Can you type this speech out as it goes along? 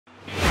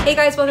Hey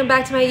guys, welcome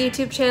back to my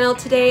YouTube channel.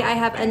 Today I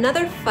have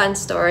another fun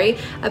story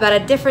about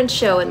a different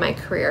show in my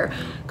career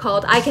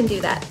called I Can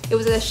Do That. It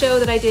was a show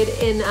that I did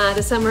in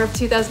the summer of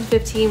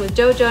 2015 with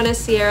Joe Jonas,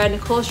 Sierra,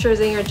 Nicole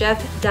Scherzinger,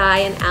 Jeff Dye,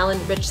 and Alan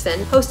Richson,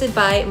 hosted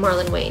by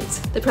Marlon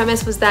Wayans. The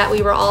premise was that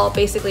we were all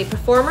basically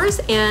performers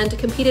and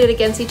competed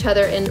against each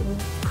other in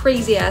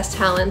crazy ass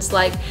talents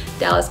like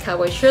Dallas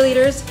Cowboy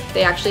cheerleaders,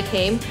 they actually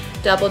came,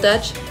 Double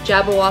Dutch,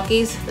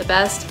 Jabberwockies, the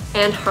best,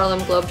 and Harlem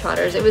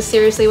Globetrotters. It was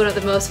seriously one of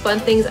the most fun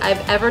things I've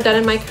ever done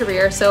in my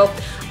career, so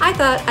I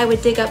thought I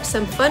would dig up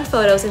some fun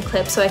photos and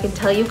clips so I can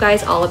tell you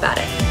guys all about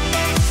it.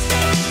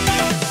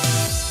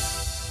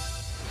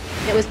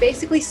 It was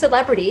basically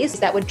celebrities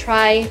that would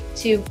try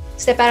to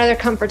step out of their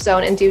comfort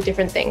zone and do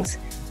different things.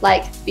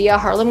 Like be a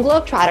Harlem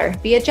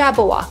Globetrotter, be a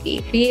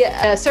Jabberwocky, be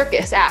a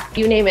circus act,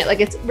 you name it.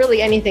 Like it's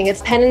really anything.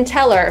 It's Penn and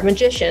Teller,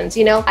 magicians,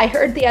 you know. I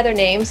heard the other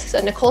names.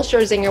 So Nicole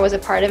Scherzinger was a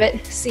part of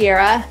it,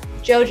 Sierra,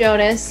 Joe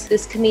Jonas,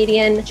 this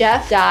comedian,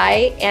 Jeff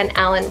Dye, and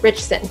Alan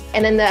Richson.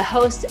 And then the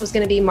host was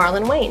gonna be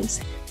Marlon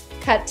Wayans.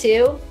 Cut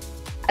to,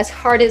 as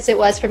hard as it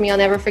was for me, I'll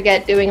never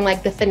forget doing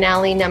like the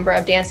finale number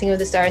of Dancing with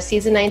the Stars,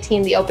 season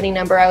 19, the opening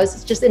number. I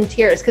was just in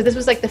tears because this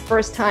was like the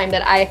first time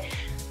that I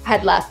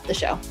had left the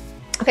show.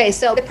 Okay,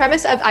 so the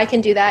premise of I Can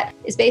Do That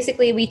is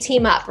basically we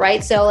team up,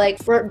 right? So like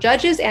we're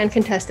judges and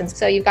contestants.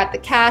 So you've got the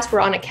cast,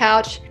 we're on a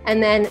couch,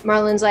 and then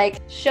Marlon's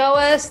like, show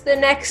us the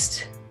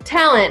next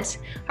talent.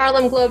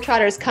 Harlem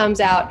Globetrotters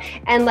comes out,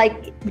 and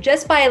like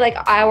just by like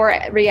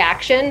our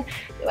reaction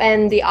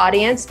and the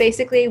audience,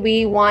 basically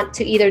we want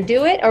to either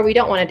do it or we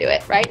don't want to do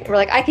it, right? We're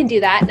like, I can do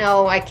that.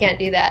 No, I can't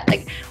do that.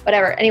 Like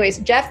whatever. Anyways,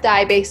 Jeff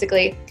Dye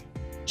basically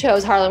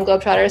chose Harlem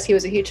Globetrotters. He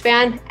was a huge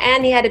fan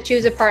and he had to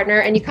choose a partner,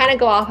 and you kind of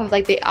go off of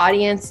like the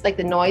audience, like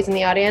the noise in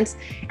the audience.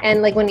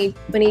 And like when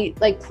he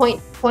like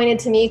pointed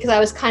to me, because I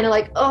was kind of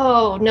like,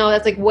 oh no,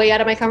 that's like way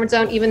out of my comfort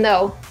zone, even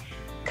though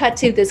cut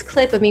to this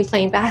clip of me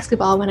playing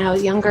basketball when I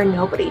was younger,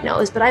 nobody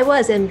knows, but I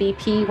was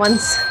MVP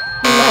once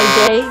in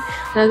my day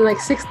when I was in like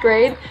 6th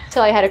grade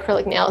till I had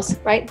acrylic nails,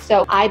 right?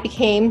 So I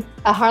became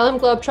a Harlem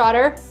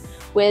Globetrotter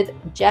with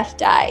Jeff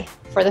Dye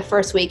for the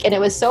first week, and it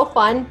was so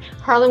fun.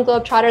 Harlem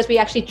Globetrotters, we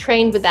actually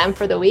trained with them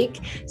for the week.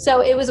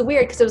 So it was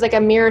weird because it was like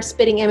a mirror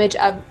spitting image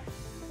of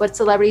what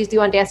celebrities do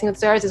on Dancing with the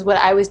Stars is what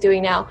I was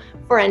doing now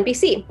for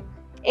NBC.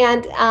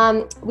 And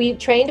we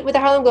trained with the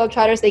Harlem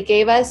Globetrotters. They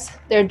gave us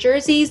their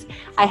jerseys.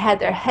 I had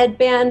their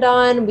headband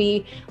on.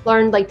 We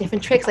learned like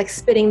different tricks like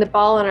spitting the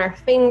ball on our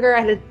finger.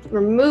 I had to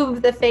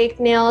remove the fake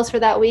nails for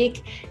that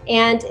week.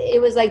 And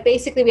it was like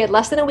basically we had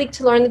less than a week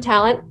to learn the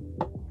talent.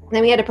 And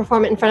then we had to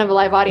perform it in front of a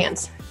live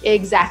audience,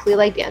 exactly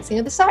like Dancing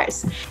with the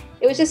Stars.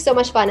 It was just so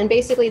much fun. And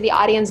basically the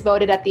audience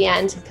voted at the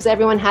end because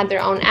everyone had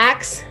their own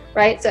acts,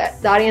 right? So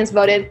the audience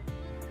voted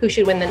who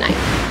should win the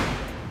night.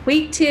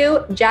 Week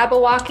 2,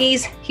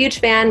 Jabberwockies, huge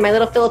fan. My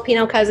little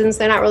Filipino cousins,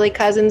 they're not really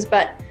cousins,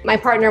 but my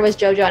partner was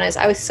Joe Jonas.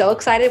 I was so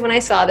excited when I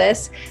saw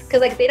this because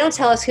like they don't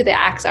tell us who the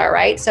acts are,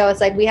 right? So it's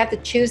like we have to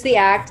choose the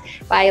act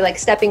by like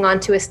stepping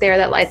onto a stair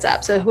that lights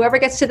up. So whoever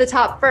gets to the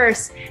top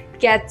first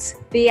gets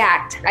the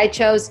act. I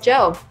chose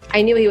Joe.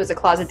 I knew he was a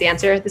closet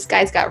dancer. This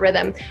guy's got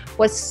rhythm.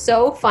 What's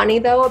so funny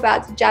though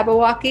about the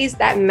Jabberwockies,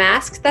 that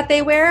mask that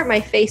they wear, my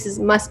faces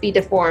must be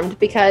deformed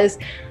because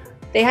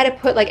they had to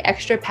put like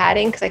extra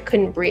padding because I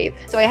couldn't breathe.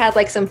 So I had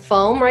like some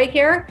foam right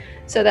here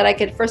so that I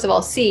could first of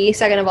all see,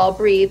 second of all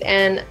breathe,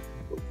 and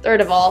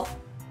third of all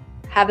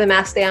have the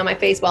mask stay on my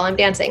face while I'm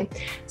dancing.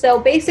 So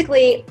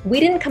basically we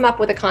didn't come up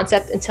with a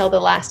concept until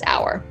the last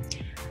hour.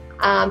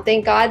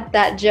 Thank God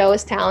that Joe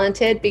is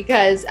talented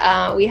because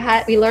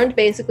we learned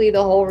basically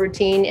the whole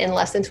routine in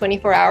less than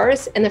 24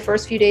 hours. And the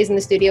first few days in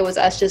the studio was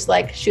us just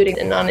like shooting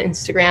on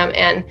Instagram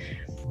and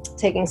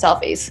taking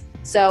selfies.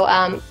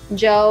 So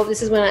Joe,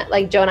 this is when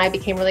like Joe and I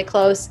became really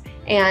close,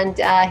 and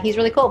he's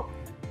really cool.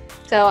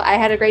 So I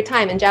had a great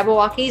time. And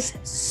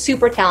Jabberwockies,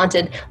 super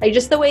talented. Like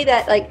just the way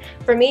that like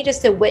for me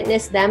just to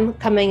witness them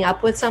coming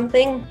up with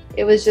something,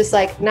 it was just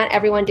like not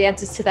everyone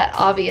dances to that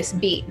obvious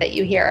beat that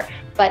you hear.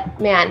 But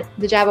man,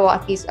 the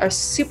Jabberwockies are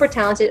super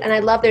talented, and I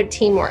love their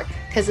teamwork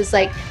because it's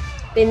like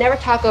they never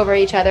talk over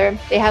each other.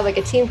 They have like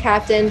a team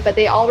captain, but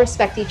they all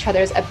respect each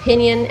other's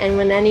opinion. And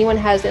when anyone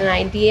has an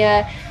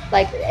idea,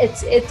 like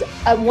it's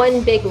a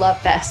one big love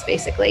fest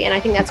basically. And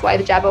I think that's why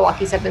the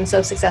Jabberwockies have been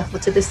so successful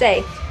to this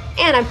day.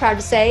 And I'm proud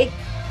to say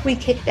we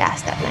kicked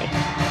ass that night.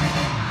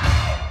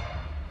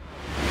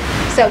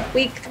 So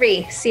week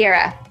 3,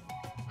 Sierra,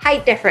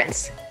 height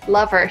difference,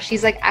 love her.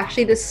 She's like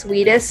actually the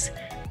sweetest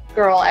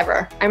girl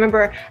ever. I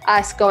remember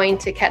us going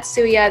to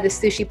Katsuya, this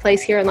sushi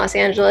place here in Los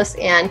Angeles,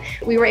 and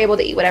we were able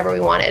to eat whatever we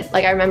wanted.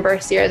 Like I remember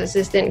Sierra's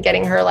assistant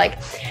getting her like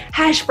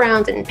hash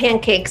browns and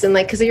pancakes, and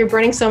like because you're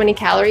burning so many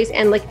calories,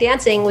 and like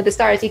Dancing with the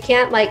Stars, you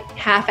can't like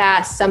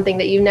half-ass something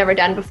that you've never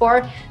done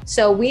before.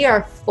 So we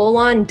are full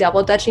on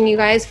double dutching you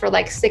guys for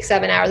like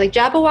 6-7 hours. Like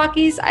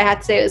Jabberwockies, I have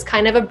to say it was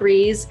kind of a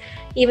breeze,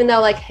 even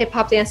though like hip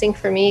hop dancing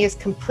for me is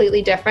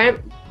completely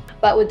different.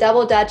 But with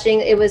double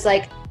dutching, it was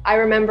like I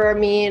remember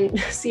me and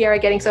Sierra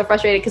getting so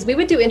frustrated because we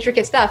would do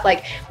intricate stuff.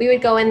 Like we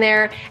would go in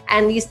there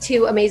and these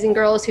two amazing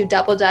girls who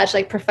double dutch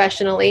like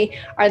professionally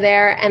are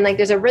there, and like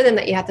there's a rhythm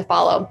that you have to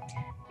follow.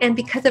 And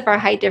because of our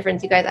height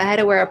difference, you guys, I had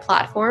to wear a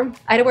platform.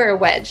 I had to wear a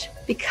wedge.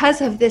 Because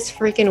of this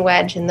freaking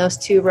wedge and those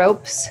two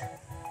ropes,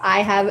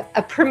 I have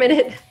a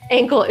permanent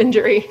ankle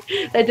injury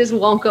that just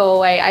won't go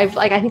away. I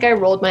think I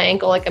rolled my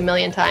ankle like a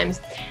million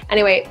times.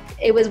 Anyway,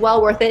 it was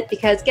well worth it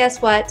because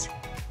guess what?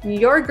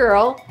 Your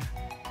girl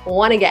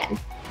won again.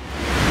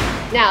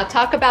 Now,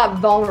 talk about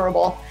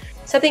vulnerable.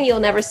 Something you'll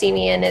never see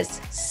me in is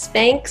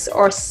Spanx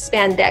or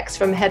spandex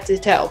from head to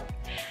toe.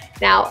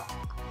 Now,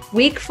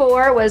 week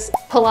 4 was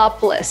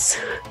Palopolis.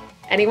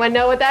 Anyone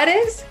know what that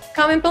is?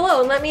 Comment below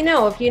and let me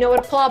know if you know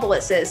what a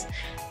Palopolis is.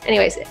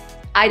 Anyways,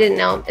 I didn't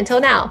know until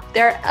now.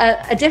 They're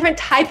a different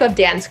type of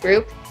dance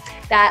group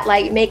that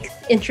like make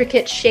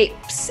intricate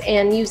shapes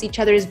and use each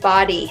other's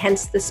body,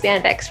 hence the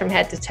spandex from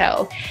head to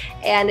toe.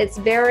 And it's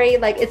very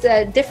like, it's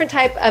a different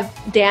type of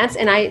dance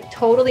and I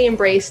totally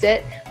embraced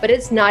it, but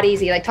it's not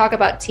easy. Like talk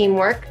about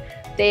teamwork.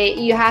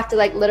 You have to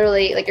like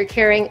literally like you're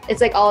carrying,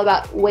 it's like all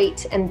about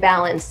weight and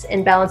balance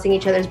and balancing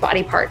each other's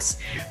body parts.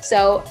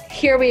 So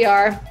here we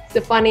are.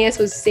 The funniest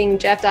was seeing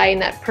Jeff Dye in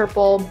that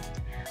purple,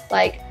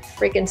 like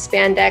freaking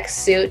spandex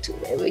suit.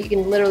 You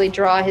can literally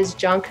draw his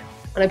junk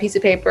on a piece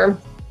of paper.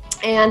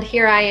 And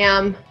here I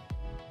am,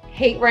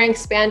 hate wearing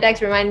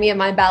spandex, remind me of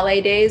my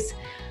ballet days.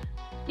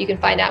 You can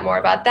find out more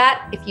about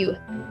that if you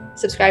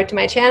subscribe to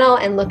my channel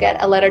and look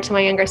at A Letter to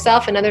My Younger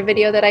Self, another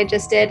video that I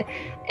just did.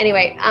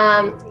 Anyway,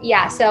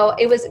 yeah, so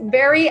it was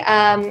very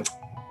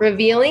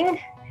revealing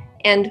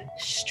and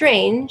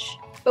strange,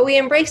 but we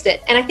embraced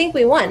it and I think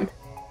we won.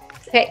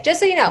 Okay, just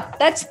so you know,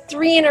 that's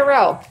 3 in a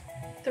row,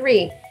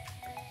 3.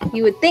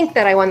 You would think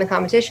that I won the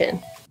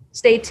competition.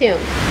 Stay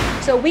tuned.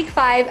 So week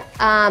 5,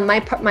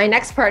 my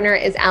next partner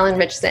is Alan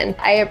Richson.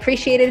 I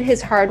appreciated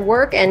his hard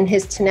work and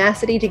his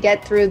tenacity to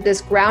get through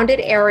this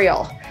grounded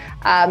aerial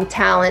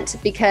talent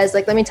because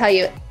like, let me tell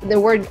you, the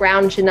word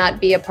ground should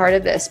not be a part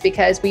of this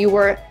because we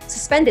were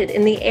suspended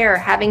in the air,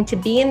 having to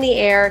be in the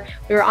air.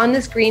 We were on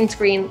this green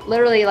screen,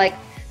 literally like,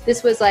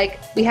 this was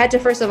like, we had to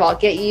first of all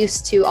get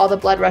used to all the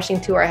blood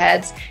rushing to our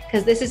heads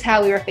because this is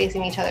how we were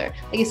facing each other.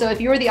 Like, so if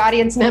you were the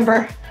audience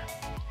member,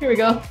 here we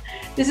go.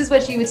 This is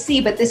what you would see,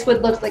 but this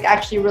would look like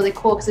actually really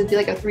cool because it'd be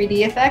like a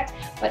 3D effect.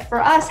 But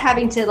for us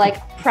having to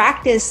like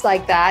practice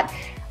like that,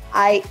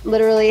 I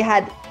literally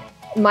had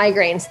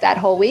migraines that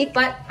whole week,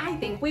 but I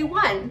think we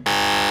won.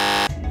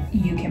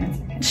 You came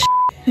in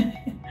second.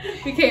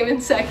 We came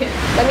in second.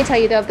 Let me tell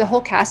you though, the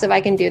whole cast of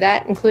I Can Do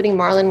That, including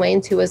Marlon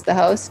Wayans, who was the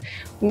host,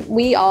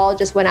 we all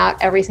just went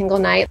out every single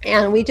night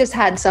and we just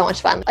had so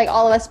much fun. Like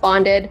all of us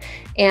bonded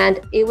and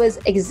it was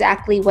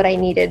exactly what I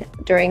needed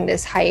during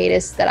this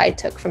hiatus that I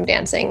took from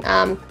dancing.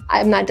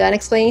 I'm not done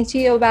explaining to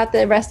you about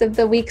the rest of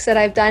the weeks that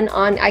I've done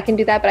on I Can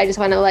Do That, but I just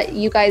want to let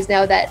you guys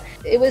know that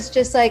it was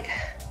just like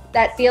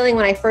that feeling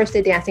when I first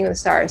did Dancing with the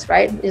Stars,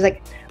 right? It was like,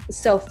 it was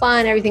so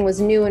fun. Everything was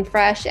new and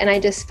fresh. And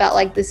I just felt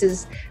like this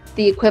is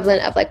the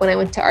equivalent of like when I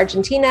went to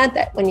Argentina,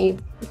 that when you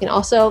can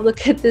also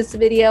look at this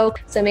video.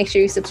 So make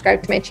sure you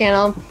subscribe to my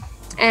channel.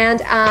 And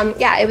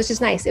yeah, it was just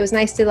nice. It was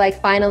nice to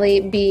like finally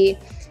be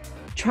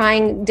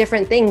trying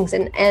different things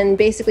and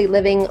basically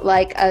living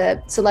like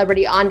a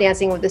celebrity on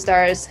Dancing with the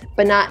Stars,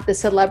 but not the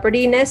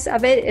celebrityness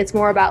of it. It's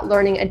more about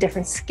learning a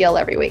different skill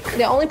every week.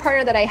 The only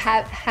partner that I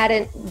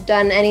hadn't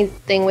done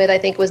anything with, I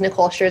think, was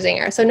Nicole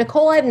Scherzinger. So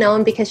Nicole I've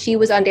known because she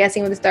was on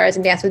Dancing with the Stars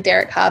and Danced with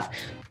Derek Huff,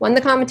 won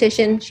the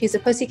competition. She's a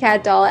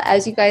pussycat doll,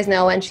 as you guys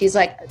know, and she's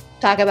like,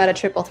 talk about a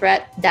triple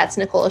threat. That's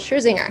Nicole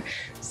Scherzinger.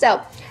 So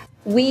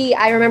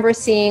I remember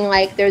seeing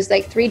like, there's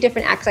like 3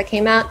 different acts that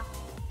came out.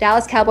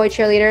 Dallas Cowboy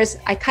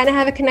Cheerleaders. I kind of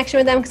have a connection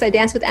with them because I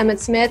danced with Emmett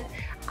Smith.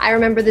 I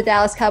remember the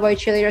Dallas Cowboy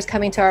Cheerleaders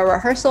coming to our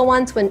rehearsal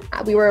once when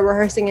we were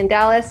rehearsing in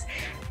Dallas.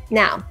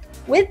 Now,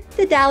 with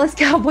the Dallas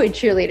Cowboy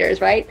Cheerleaders,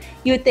 right?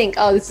 You would think,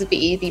 oh, this would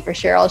be easy for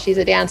Cheryl. She's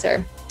a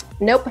dancer.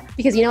 Nope,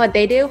 because you know what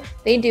they do?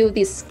 They do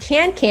these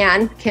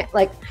can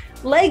like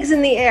legs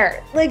in the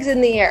air, legs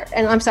in the air.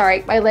 And I'm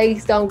sorry, my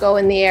legs don't go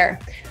in the air.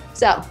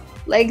 So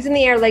legs in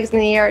the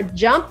air,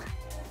 jump,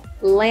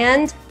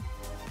 land,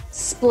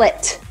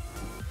 split.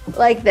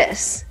 Like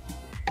this.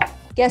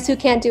 Guess who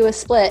can't do a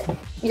split?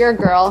 Your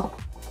girl.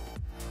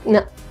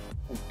 No.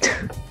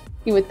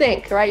 You would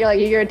think, right? You're like,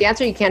 you're a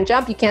dancer, you can't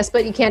jump, you can't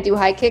split, you can't do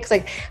high kicks.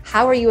 Like,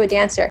 how are you a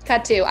dancer?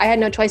 Cut to, I had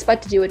no choice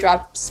but to do a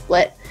drop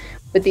split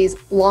with these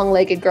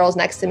long-legged girls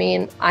next to me,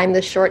 and I'm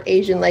the short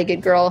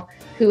Asian-legged girl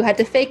who had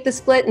to fake the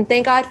split, and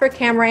thank God for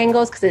camera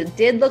angles, because it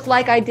did look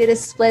like I did a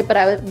split, but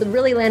I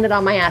really landed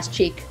on my ass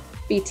cheek.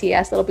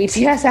 BTS, little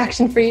BTS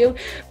action for you.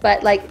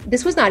 But like,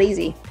 this was not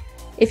easy.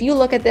 If you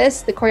look at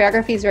this, the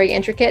choreography is very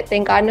intricate.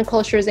 Thank God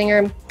Nicole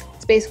Scherzinger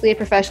is basically a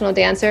professional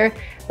dancer,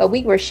 but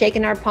we were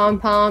shaking our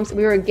pom-poms.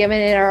 We were giving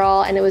it our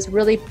all, and it was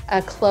really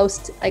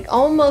close, like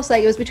almost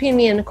like it was between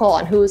me and Nicole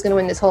on who was gonna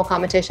win this whole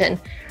competition.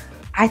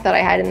 I thought I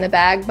had it in the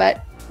bag,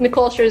 but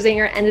Nicole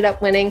Scherzinger ended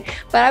up winning.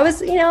 But I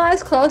was, I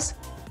was close.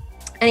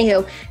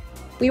 Anywho,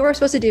 We were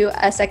supposed to do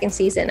a second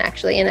season,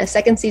 actually. In a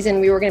second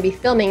season, we were going to be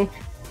filming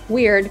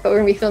weird, but we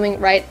were going to be filming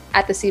right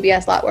at the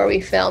CBS lot where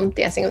we filmed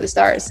Dancing with the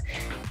Stars.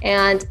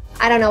 And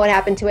I don't know what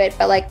happened to it,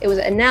 but like it was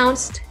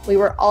announced. We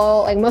were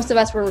all, like most of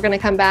us were going to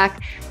come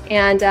back.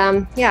 And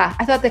yeah,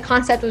 I thought the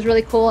concept was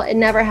really cool. It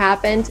never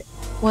happened.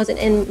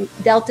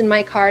 Wasn't dealt in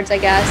my cards, I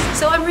guess.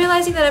 So I'm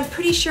realizing that I'm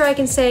pretty sure I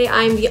can say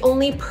I'm the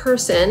only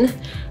person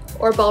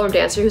or ballroom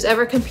dancer who's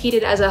ever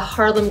competed as a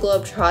Harlem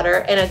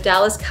Globetrotter and a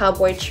Dallas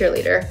Cowboy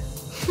cheerleader.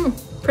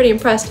 Pretty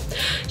impressed.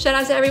 Shout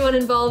out to everyone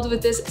involved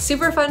with this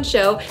super fun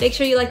show. Make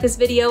sure you like this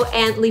video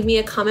and leave me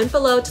a comment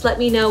below to let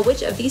me know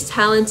which of these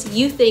talents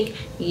you think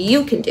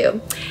you can do.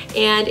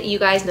 And you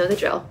guys know the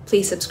drill.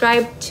 Please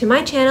subscribe to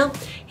my channel,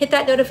 hit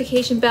that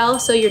notification bell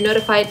so you're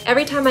notified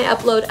every time I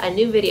upload a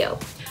new video.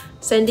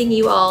 Sending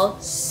you all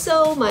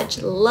so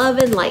much love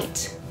and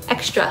light,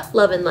 extra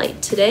love and light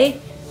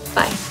today.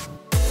 Bye.